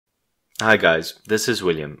Hi guys, this is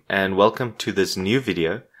William and welcome to this new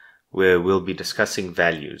video where we'll be discussing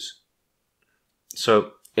values.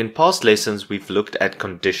 So in past lessons we've looked at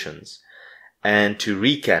conditions, and to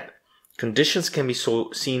recap, conditions can be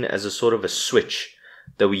seen as a sort of a switch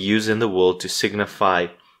that we use in the world to signify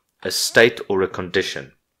a state or a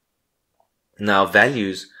condition. Now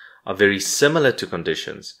values are very similar to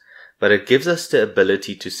conditions, but it gives us the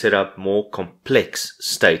ability to set up more complex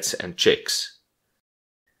states and checks.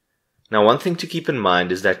 Now, one thing to keep in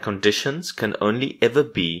mind is that conditions can only ever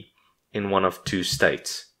be in one of two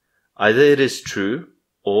states. Either it is true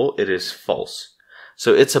or it is false.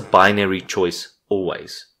 So it's a binary choice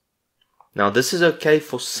always. Now, this is okay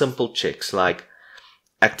for simple checks like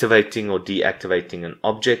activating or deactivating an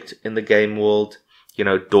object in the game world. You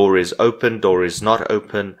know, door is open, door is not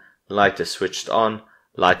open, light is switched on,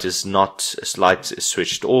 light is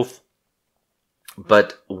switched off.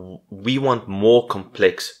 But we want more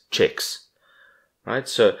complex checks, right?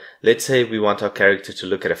 So let's say we want our character to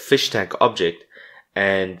look at a fish tank object,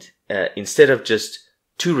 and instead of just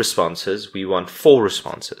 2 responses, we want 4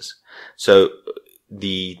 responses. So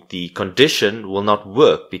the condition will not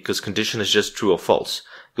work because condition is just true or false.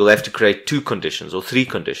 You'll have to create 2 conditions or 3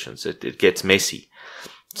 conditions. It gets messy.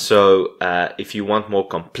 So if you want more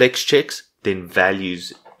complex checks, then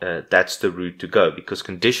values, that's the route to go, because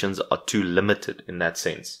conditions are too limited in that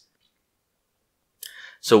sense.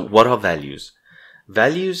 So what are values?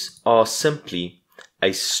 Values are simply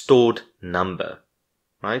a stored number,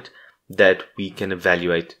 right, that we can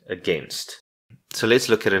evaluate against. So let's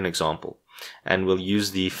look at an example, and we'll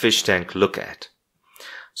use the fish tank look at.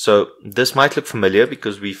 So this might look familiar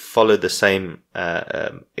because we followed the same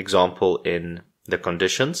example in the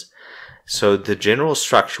conditions. So the general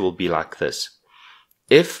structure will be like this.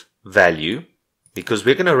 If value, because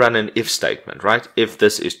we're going to run an if statement, right? If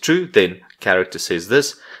this is true, then character says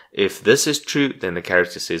this. If this is true, then the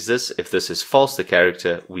character says this. If this is false,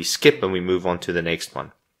 we skip and we move on to the next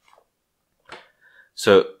one.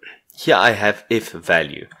 So here I have if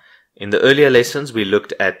value. In the earlier lessons, we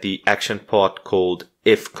looked at the action part called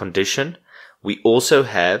if condition. We also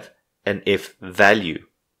have an if value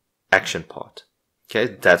action part.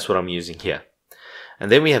 Okay, that's what I'm using here.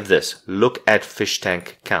 And then we have this, look at fish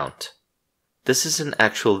tank count. This is an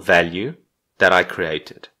actual value that I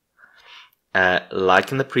created.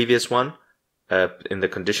 Like in the previous one, in the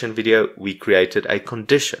condition video, we created a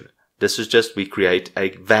condition. This is just, we create a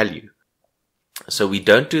value. So we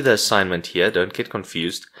don't do the assignment here, don't get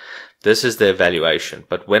confused. This is the evaluation.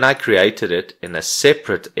 But when I created it in a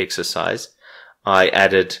separate exercise, I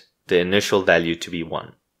added the initial value to be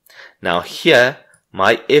 1. Now here,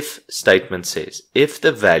 my if statement says, if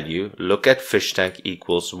the value look at fish tank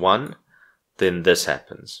equals 1, then this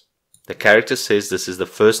happens. The character says this is the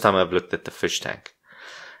first time I've looked at the fish tank.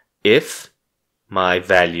 If my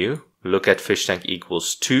value look at fish tank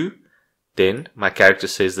equals 2, then my character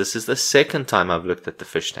says this is the second time I've looked at the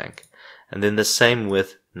fish tank. And then the same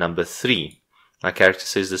with number 3. My character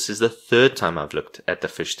says this is the third time I've looked at the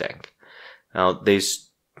fish tank. Now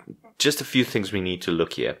there's just a few things we need to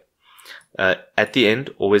look here. At the end,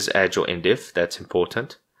 always add your end if, that's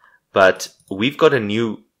important. But we've got a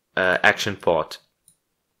new action part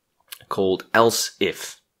called else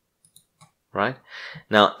if, right?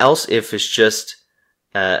 Now, else if is just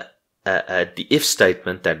the if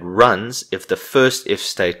statement that runs if the first if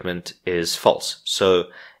statement is false. So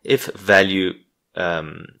if value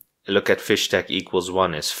look at fish tank equals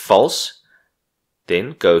 1 is false,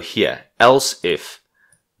 then go here. Else if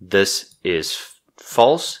this is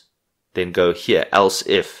false, then go here. Else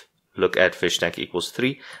if look at fish tank equals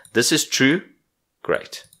 3. This is true.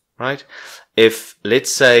 Great, right? If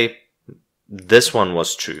let's say this one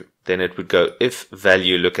was true, then it would go if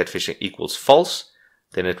value look at fish tank equals false.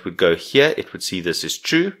 Then it would go here. It would see this is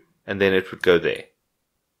true, and then it would go there,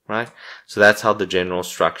 right? So that's how the general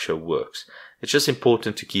structure works. It's just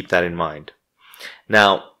important to keep that in mind.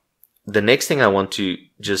 Now, the next thing I want to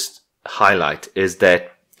just highlight is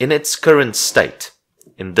that in its current state,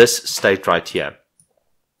 in this state right here,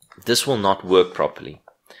 this will not work properly.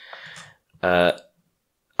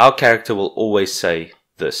 Our character will always say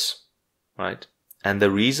this, right? And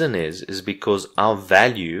the reason is because our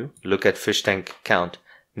value, look at fish tank count,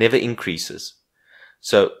 never increases.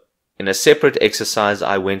 So in a separate exercise,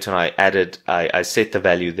 I went and I set the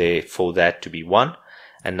value there for that to be 1.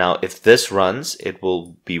 And now if this runs, it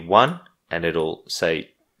will be 1, and it'll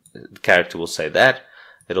say, the character will say that.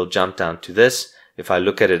 It'll jump down to this. If I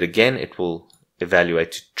look at it again, it will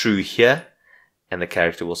evaluate to true here, and the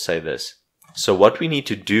character will say this. So what we need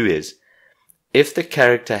to do is, if the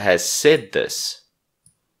character has said this,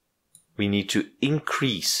 we need to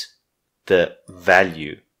increase the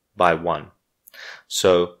value by 1.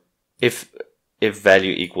 So if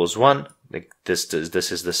value equals 1, this is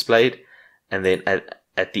displayed, and then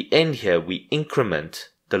at the end here we increment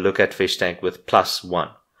the look at fish tank with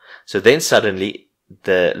 +1. So then suddenly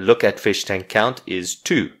the look at fish tank count is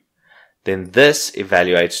 2. Then this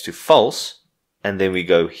evaluates to false, and then we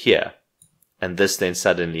go here, and this then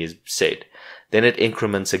suddenly is set. Then it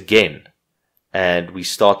increments again, and we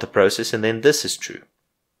start the process, and then this is true,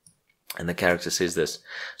 and the character says this.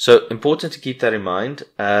 So important to keep that in mind.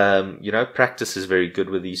 Practice is very good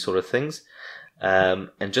with these sort of things. And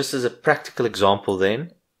just as a practical example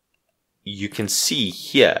then, you can see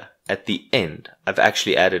here at the end, I've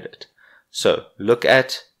actually added it. So look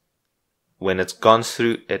at when it's gone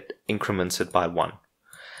through, it increments it by 1.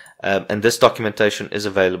 And this documentation is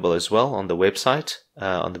available as well on the website,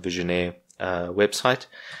 on the Visionaire website.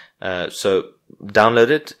 So download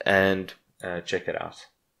it and check it out.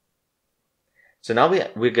 So now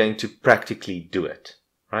we're going to practically do it,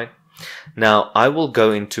 right? Now I will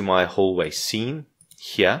go into my hallway scene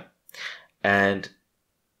here and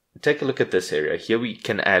take a look at this area. Here we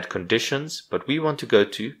can add conditions, but we want to go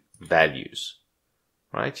to values,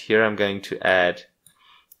 right? Here I'm going to add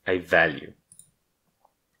a value.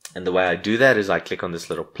 And the way I do that is I click on this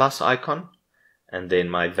little plus icon, and then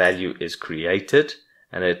my value is created,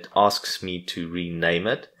 and it asks me to rename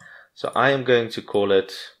it. So I am going to call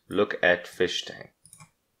it look at fish tank.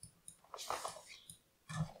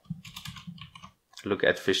 Look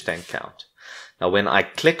at fish tank count. Now when I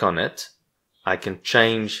click on it, I can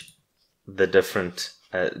change the different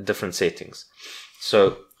settings.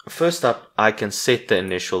 So first up, I can set the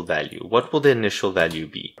initial value. What will the initial value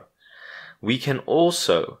be? We can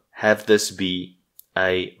also have this be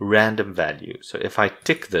a random value. So if I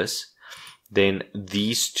tick this, then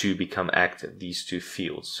these two become active, these two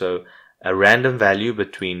fields. So a random value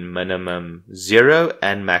between minimum 0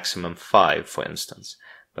 and maximum 5, for instance.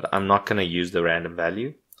 But I'm not going to use the random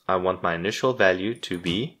value. I want my initial value to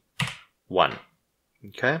be 1.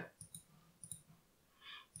 Okay.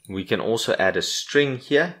 We can also add a string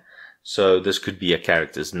here. So this could be a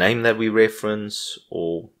character's name that we reference,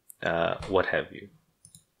 or what have you.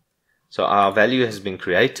 So our value has been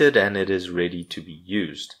created and it is ready to be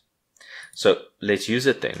used. So let's use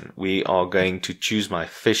it then. We are going to choose my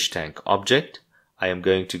fish tank object. I am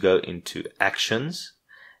going to go into actions,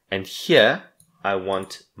 and here I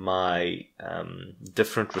want my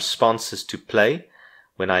different responses to play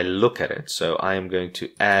when I look at it. So I am going to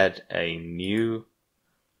add a new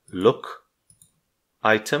look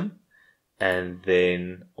item, and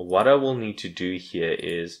then what I will need to do here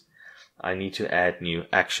is I need to add new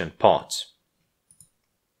action parts.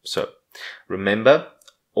 So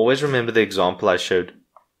always remember the example I showed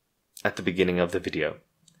at the beginning of the video.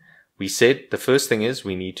 We said the first thing is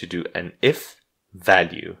we need to do an if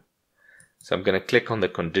value. So I'm going to click on the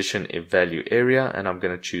condition if value area, and I'm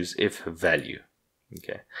going to choose if value.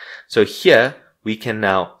 Okay. So here we can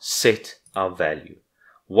now set our value.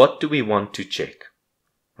 What do we want to check?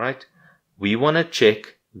 Right? We want to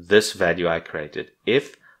check this value I created.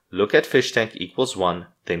 If look at fish tank equals 1,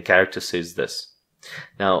 then character says this.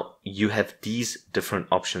 Now you have these different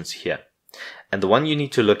options here, and the one you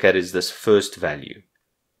need to look at is this first value.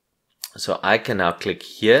 So I can now click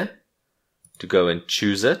here to go and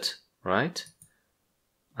choose it, right?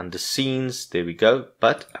 Under scenes, there we go.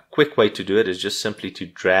 But a quick way to do it is just simply to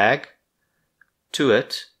drag to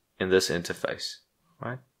it in this interface,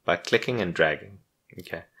 right? By clicking and dragging.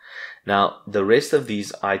 Okay. Now the rest of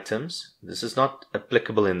these items, this is not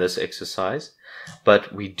applicable in this exercise,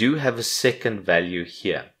 but we do have a second value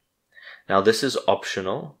here. Now this is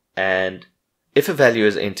optional, and if a value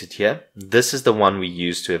is entered here, this is the one we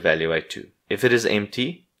use to evaluate to. If it is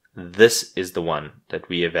empty, this is the one that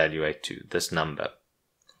we evaluate to, this number.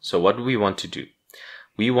 So what do we want to do?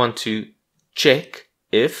 We want to check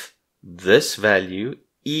if this value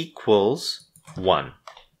equals 1.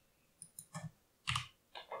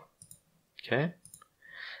 Okay.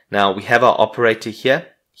 Now we have our operator here.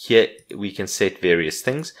 Here we can set various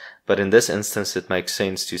things, but in this instance it makes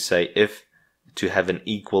sense to say if to have an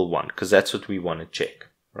equal 1, because that's what we want to check,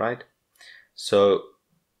 right? So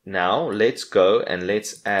now let's go and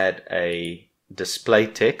let's add a display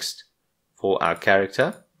text for our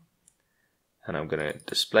character. And I'm going to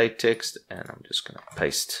display text, and I'm just going to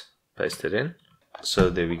paste it in. So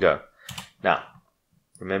there we go. Now,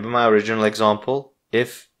 remember my original example.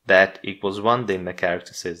 If that equals 1, then the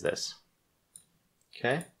character says this.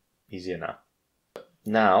 Okay, easy enough.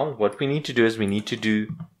 Now, what we need to do is we need to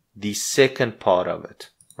do the second part of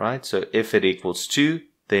it, right? So if it equals 2,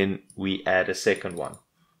 then we add a second one.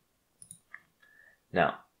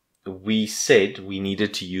 Now, we said we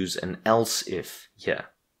needed to use an else if here.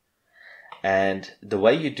 And the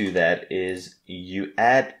way you do that is you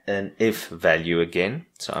add an if value again.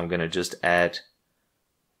 So I'm going to just add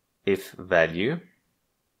if value.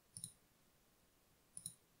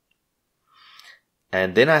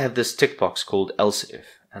 And then I have this tick box called else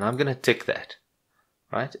if, and I'm going to tick that,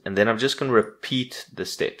 right? And then I'm just going to repeat the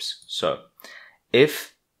steps. So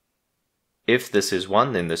if this is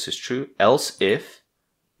 1, then this is true. Else if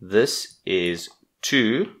this is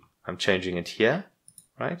 2, I'm changing it here,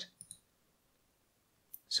 right?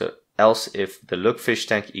 So else if the look fish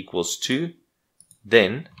tank equals 2,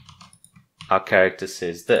 then our character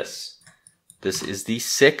says this. This is the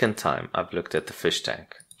second time I've looked at the fish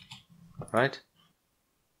tank, right?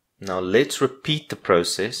 Now let's repeat the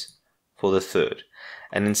process for the third.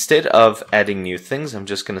 And instead of adding new things, I'm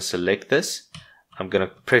just going to select this. I'm going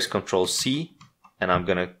to press Ctrl C and I'm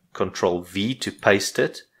going to Ctrl V to paste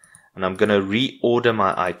it. And I'm going to reorder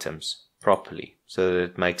my items properly so that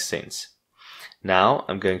it makes sense. Now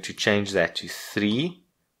I'm going to change that to 3,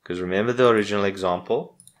 because remember the original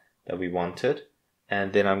example that we wanted.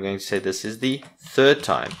 And then I'm going to say this is the third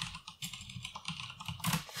time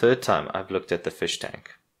I've looked at the fish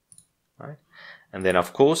tank. Right? And then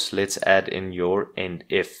of course let's add in your end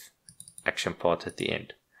if action part at the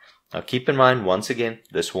end. Now keep in mind, once again,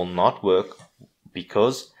 this will not work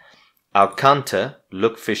because our counter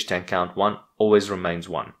look fish tank count 1 always remains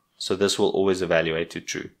 1. So this will always evaluate to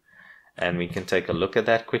true. And we can take a look at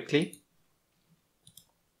that quickly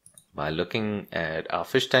by looking at our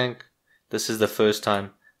fish tank. This is the first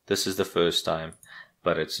time, this is the first time,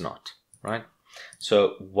 but it's not, right?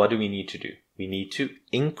 So what do we need to do? We need to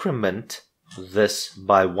increment this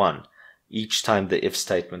by 1 each time the if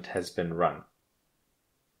statement has been run.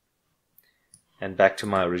 And back to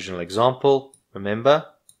my original example, remember,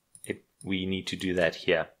 we need to do that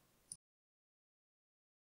here.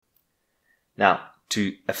 Now,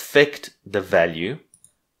 to affect the value,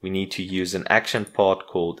 we need to use an action part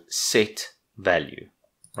called set value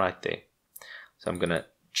right there. So I'm going to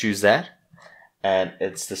choose that, and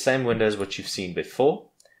it's the same window as what you've seen before.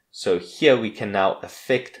 So here we can now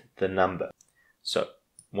affect the number. So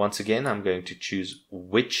once again, I'm going to choose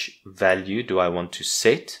which value do I want to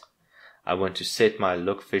set. I want to set my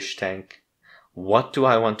look fish tank. What do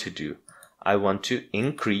I want to do? I want to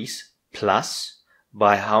increase plus.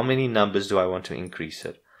 By how many numbers do I want to increase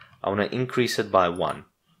it? I want to increase it by 1.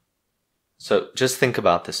 So just think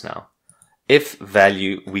about this now. If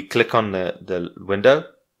value, we click on the window,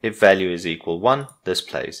 if value is equal 1, this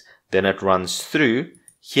plays. Then it runs through.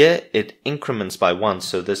 Here it increments by 1,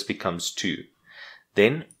 so this becomes 2.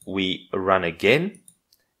 Then we run again,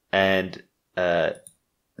 and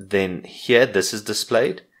then here this is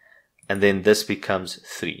displayed, and then this becomes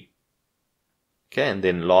 3. Okay, and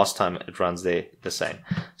then last time it runs there the same.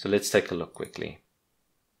 So let's take a look quickly.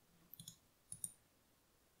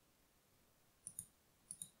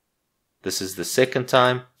 This is the second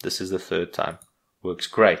time, this is the third time. Works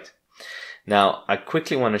great. Now, I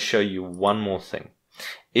quickly want to show you one more thing.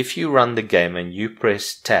 If you run the game and you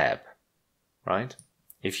press tab, right?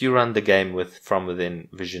 If you run the game from within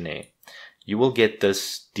Visionaire, you will get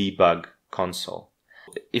this Debug Console.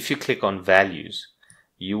 If you click on values,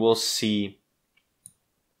 you will see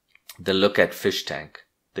the look at fish tank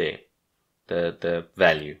there, the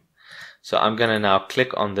value. So I'm going to now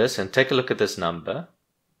click on this and take a look at this number.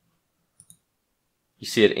 You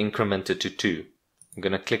see it incremented to 2. I'm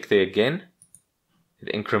going to click there again.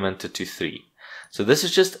 It incremented to 3. So this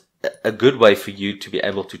is just a good way for you to be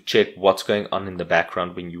able to check what's going on in the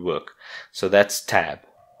background when you work. So that's tab,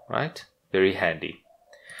 right? Very handy.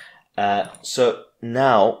 So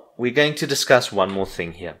now we're going to discuss one more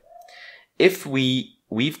thing here. If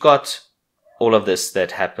we've got all of this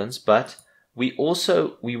that happens, but we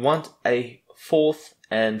want a fourth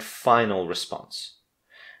and final response.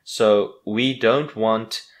 So we don't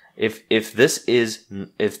want, if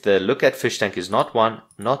the look at fish tank is not 1,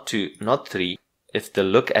 not 2, not 3, if the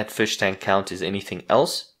look at fish tank count is anything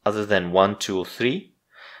else other than 1, 2, or 3,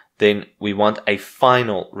 then we want a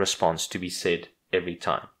final response to be said every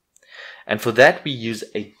time. And for that, we use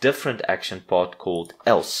a different action part called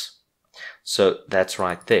else. So that's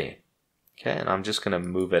right there. Okay, and I'm just going to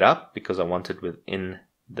move it up because I want it within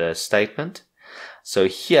the statement. So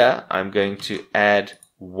here I'm going to add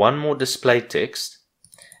one more display text,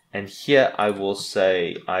 and here I will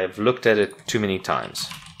say I've looked at it too many times.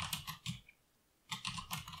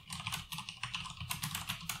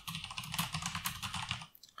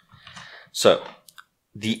 So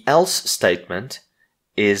the else statement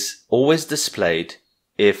is always displayed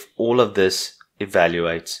if all of this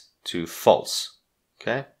evaluates to false.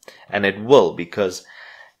 Okay, and it will, because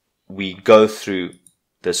we go through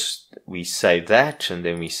this, we say that, and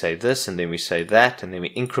then we say this, and then we say that, and then we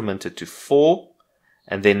increment it to 4,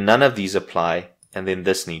 and then none of these apply, and then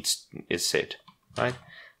this is set, right?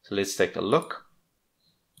 So let's take a look.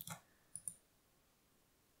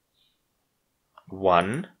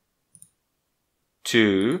 1,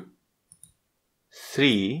 2,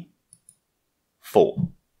 3, 4,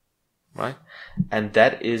 right? And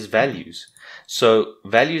that is values. So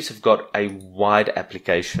values have got a wide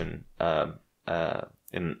application in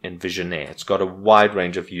Visionaire. It's got a wide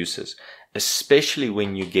range of uses, especially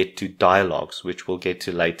when you get to dialogues, which we'll get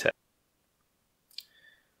to later.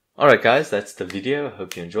 Alright guys, that's the video. I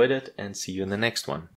hope you enjoyed it, and see you in the next one.